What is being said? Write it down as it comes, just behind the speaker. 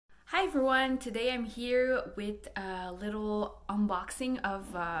Hi everyone, today I'm here with a little unboxing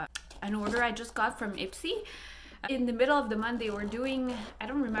of an order I just got from IPSY. In the middle of the month they were doing, I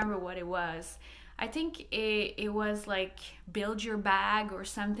don't remember what it was. I think it was like build your bag or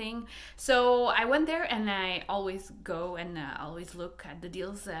something. So I went there and I always go and always look at the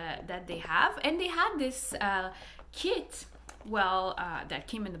deals that they have. And they had this kit, well, that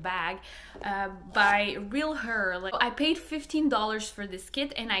came in the bag by Realher. Like, I paid $15 for this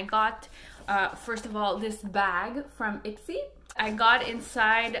kit and I got, first of all, this bag from IPSY. I got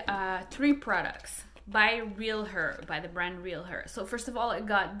inside 3 products by Realher, by the brand Realher. So first of all, I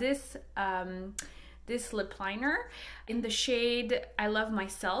got this this lip liner in the shade I Love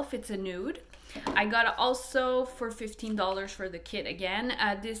Myself. It's a nude. I got also for $15 for the kit again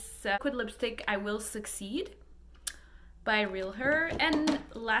this liquid lipstick I Will Succeed by Realher. And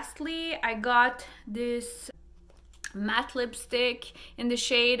lastly, I got this matte lipstick in the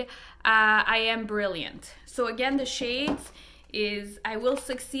shade I Am Brilliant. So again, the shades is I Will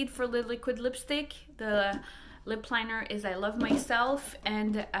Succeed for the liquid lipstick, the lip liner is I Love Myself,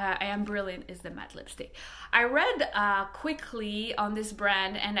 and I Am Brilliant is the matte lipstick. I read quickly on this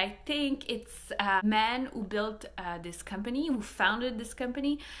brand, and I think it's a man who built this company, who founded this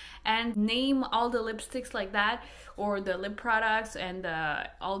company, and name all the lipsticks like that, or the lip products and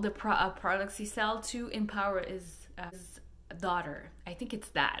all the products he sells to empower his daughter. I think it's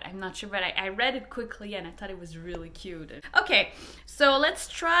that. I'm not sure, but I read it quickly and I thought it was really cute. Okay, so let's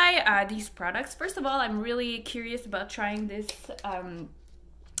try these products. First of all, I'm really curious about trying this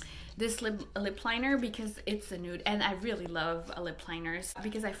this lip liner because it's a nude, and I really love lip liners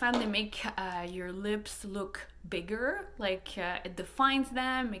because I found they make your lips look bigger, like it defines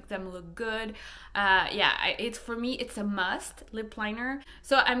them, make them look good. Yeah, it's for me, it's a must lip liner.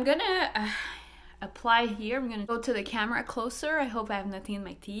 So I'm gonna apply here. I'm gonna go to the camera closer. I hope I have nothing in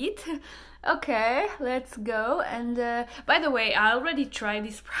my teeth. Okay, let's go. And by the way, I already tried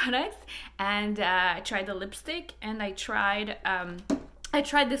these products, and I tried the lipstick, and I tried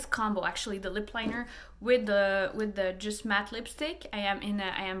this combo, actually, the lip liner with the just matte lipstick. I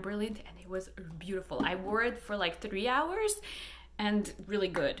Am Brilliant, and it was beautiful. I wore it for like 3 hours and really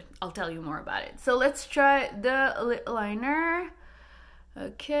good. I'll tell you more about it. So let's try the lip liner.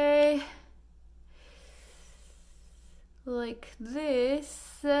 Okay, like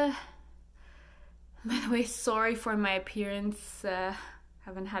this. By the way, sorry for my appearance.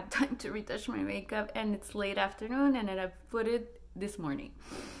 Haven't had time to retouch my makeup, and it's late afternoon, and then I put it this morning.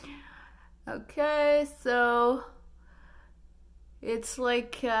 Okay, so it's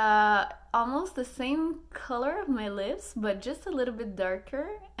like almost the same color of my lips, but just a little bit darker,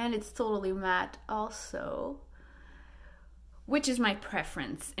 and it's totally matte also, which is my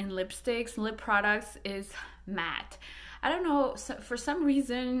preference in lipsticks. Lip products is matte. I don't know, so for some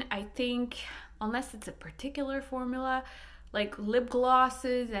reason I think, unless it's a particular formula, like lip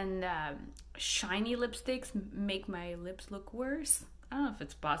glosses and shiny lipsticks make my lips look worse. I don't know if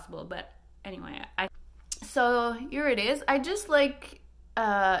it's possible, but anyway, so here it is. I just like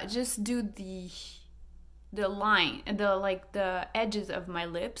just do the line, the edges of my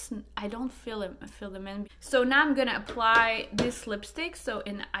lips. I don't fill them in. So now I'm gonna apply this lipstick, so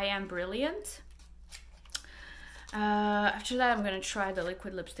in I Am Brilliant. After that, I'm gonna try the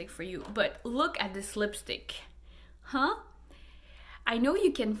liquid lipstick for you. But look at this lipstick, huh? I know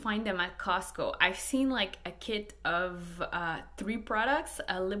you can find them at Costco. I've seen like a kit of 3 products: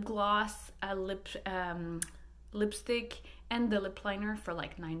 a lip gloss, a lipstick, and the lip liner for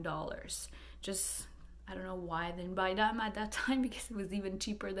like $9. Just, I don't know why I didn't buy them at that time, because it was even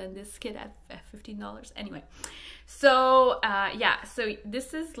cheaper than this kit at $15. Anyway, so yeah, so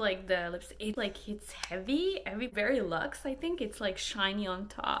this is like the lipstick. It's heavy, very luxe. I think it's like shiny on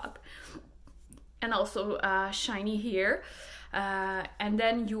top and also shiny here. And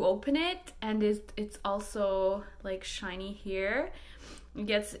then you open it, and it's also like shiny here.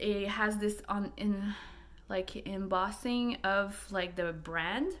 It has this like embossing of like the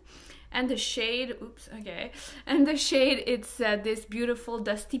brand. And the shade, oops, okay. And the shade, it's this beautiful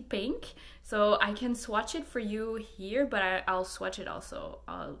dusty pink. So I can swatch it for you here, but I'll swatch it also.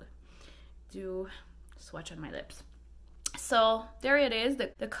 I'll do swatch on my lips. So there it is.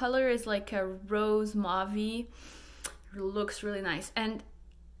 The color is like a rose mauve. Looks really nice. And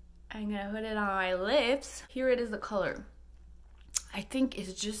I'm gonna put it on my lips. Here it is, the color. I think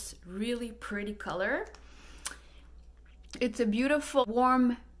it's just really pretty color. It's a beautiful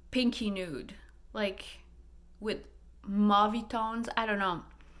warm pinky nude, like with mauve tones. I don't know,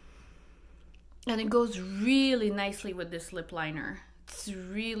 and it goes really nicely with this lip liner. It's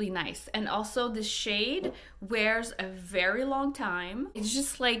really nice. And also this shade wears a very long time. It's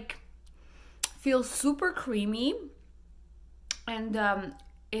just like feels super creamy, and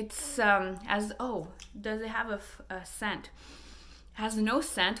it's as oh, does it have a scent? Has no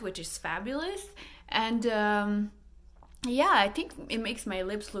scent, which is fabulous. And yeah, I think it makes my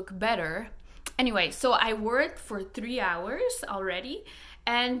lips look better. Anyway, so I wore it for 3 hours already,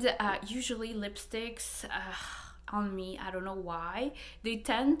 and usually lipsticks on me, I don't know why, they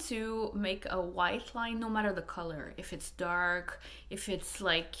tend to make a white line no matter the color. If it's dark, if it's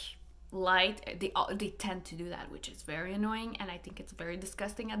like light, they tend to do that, which is very annoying, and I think it's very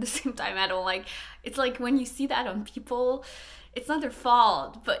disgusting at the same time. I don't like, it's like when you see that on people, it's not their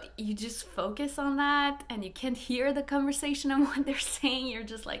fault, but you just focus on that and you can't hear the conversation and what they're saying. You're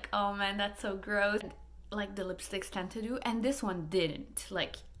just like, oh man, that's so gross, like the lipsticks tend to do. And this one didn't.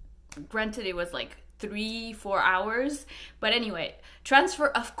 Like, granted, it was like 3-4 hours, but anyway, transfer,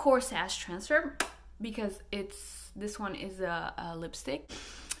 of course, has transfer because this one is a lipstick.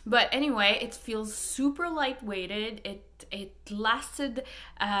 But anyway, it feels super lightweighted. It lasted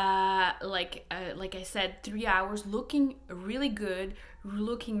like I said, 3 hours, looking really good,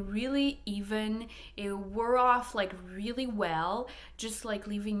 looking really even. It wore off like really well, just like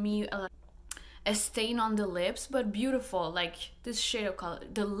leaving me a stain on the lips, but beautiful. Like this shade of color.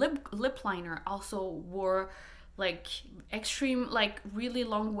 The lip liner also wore like extreme, like really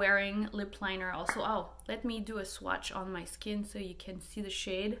long wearing lip liner also. Oh, let me do a swatch on my skin so you can see the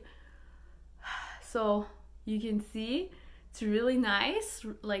shade. So you can see it's really nice,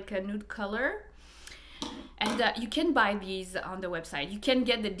 like a nude color. And you can buy these on the website. You can't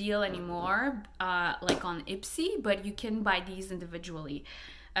get the deal anymore like on IPSY, but you can buy these individually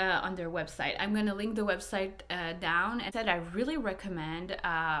on their website. I'm gonna link the website down, and I really recommend.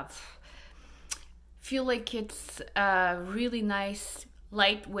 Feel like it's a really nice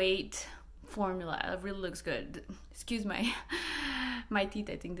lightweight formula. It really looks good. Excuse my teeth,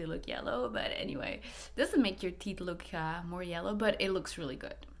 I think they look yellow, but anyway, doesn't make your teeth look more yellow, but it looks really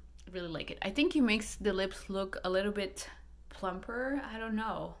good. I really like it. I think it makes the lips look a little bit plumper. I don't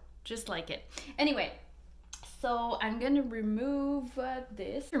know, just like it. Anyway, so I'm gonna remove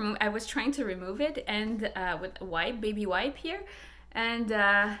this. I was trying to remove it and with a wipe, baby wipe here,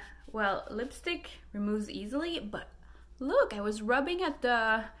 and well, lipstick removes easily, but look, I was rubbing at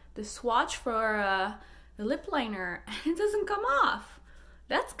the swatch for the lip liner and it doesn't come off.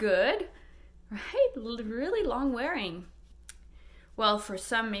 That's good, right? Really long wearing. Well, for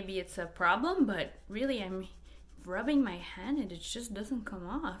some maybe it's a problem, but really I'm rubbing my hand and it just doesn't come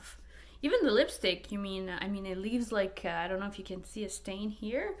off. Even the lipstick, I mean it leaves like, I don't know if you can see a stain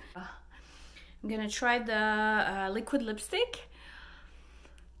here. I'm gonna try the liquid lipstick.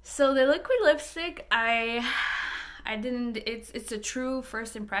 So the liquid lipstick, I didn't, it's a true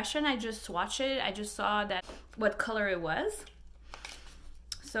first impression. I just swatched it. I just saw that what color it was.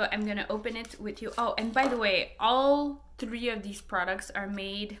 So I'm gonna open it with you. Oh, and by the way, all 3 of these products are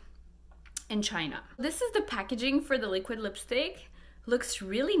made in China. This is the packaging for the liquid lipstick. Looks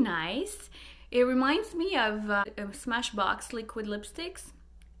really nice. It reminds me of Smashbox liquid lipsticks.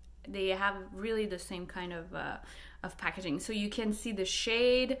 They have really the same kind of packaging, so you can see the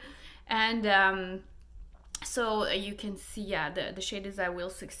shade, and so you can see, yeah, the shade is I Will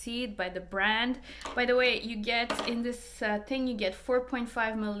Succeed by the brand. By the way, you get in this thing, you get 4.5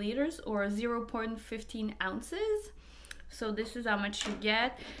 milliliters or 0.15 ounces. So this is how much you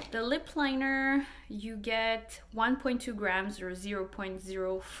get. The lip liner, you get 1.2 grams or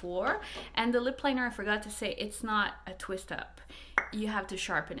 0.04. And the lip liner, I forgot to say, it's not a twist up. You have to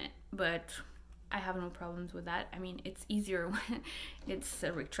sharpen it, but I have no problems with that. I mean, it's easier when it's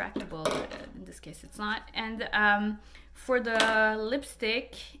retractable, but in this case it's not. And for the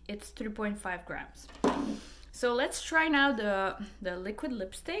lipstick, it's 3.5 grams. So let's try now the liquid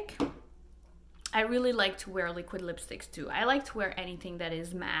lipstick. I really like to wear liquid lipsticks too. I like to wear anything that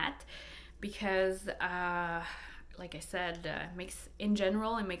is matte because, like I said, in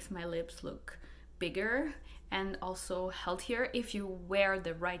general, it makes my lips look bigger and also healthier if you wear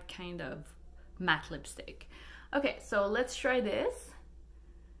the right kind of matte lipstick. Okay, so let's try this.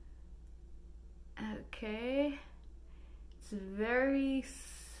 Okay, it's very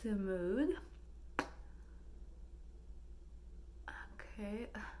smooth. Okay.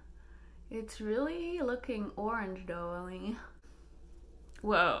 It's really looking orange though, I mean.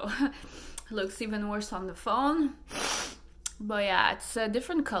 Whoa, looks even worse on the phone. But yeah, it's a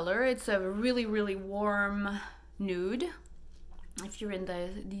different color. It's a really, really warm nude. If you're in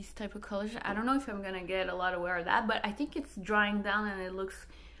these type of colors, I don't know if I'm gonna get a lot of wear of that, but I think it's drying down and it looks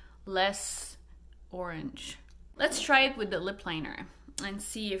less orange. Let's try it with the lip liner and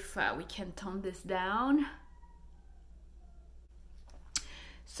see if we can tone this down.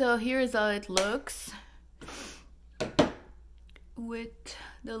 So here is how it looks with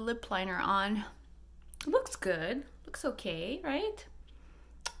the lip liner on. It looks good, looks okay, right?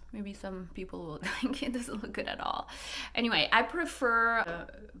 Maybe some people will think it doesn't look good at all. Anyway, I prefer a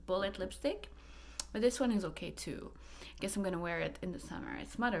bullet lipstick, but this one is okay too. I guess I'm gonna wear it in the summer.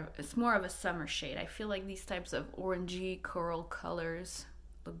 It's more of a summer shade. I feel like these types of orangey coral colors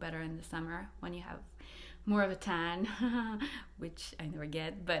look better in the summer when you have more of a tan, which I never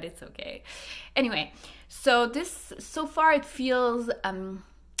get, but it's okay. Anyway, so far it feels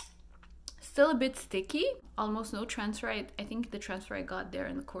still a bit sticky, almost no transfer. I think the transfer I got there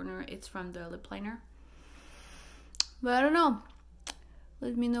in the corner, it's from the lip liner. But I don't know.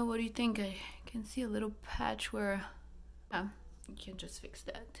 Let me know what you think. I can see a little patch where you can just fix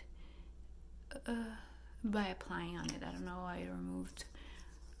that by applying on it. I don't know why I removed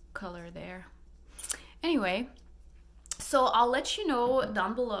color there. Anyway, so I'll let you know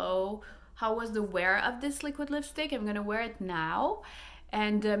down below how was the wear of this liquid lipstick. I'm gonna wear it now,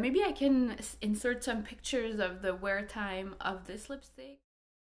 and maybe I can insert some pictures of the wear time of this lipstick.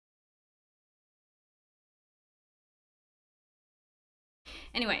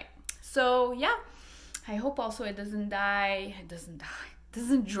 Anyway, so yeah, I hope also it doesn't dry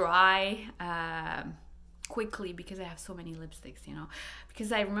quickly, because I have so many lipsticks, you know,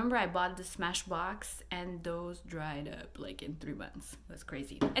 because I remember I bought the Smashbox and those dried up like in 3 months. That's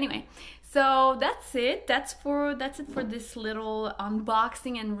crazy. Anyway, so that's it. That's it for this little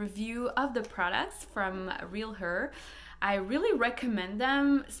unboxing and review of the products from Realher. I really recommend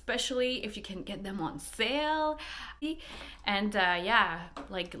them, especially if you can get them on sale. And yeah,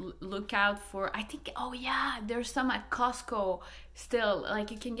 like look out for, I think, oh yeah, there's some at Costco still.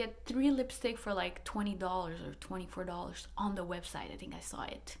 Like you can get 3 lipstick for like $20 or $24 on the website. I think I saw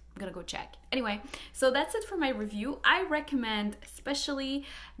it. I'm gonna go check. Anyway, so that's it for my review. I recommend especially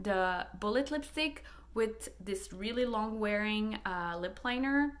the bullet lipstick with this really long wearing lip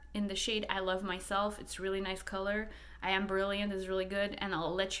liner in the shade I Love Myself. It's really nice color. I Am Brilliant is really good, and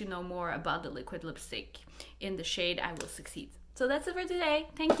I'll let you know more about the liquid lipstick in the shade I Will Succeed. So that's it for today.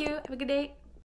 Thank you. Have a good day.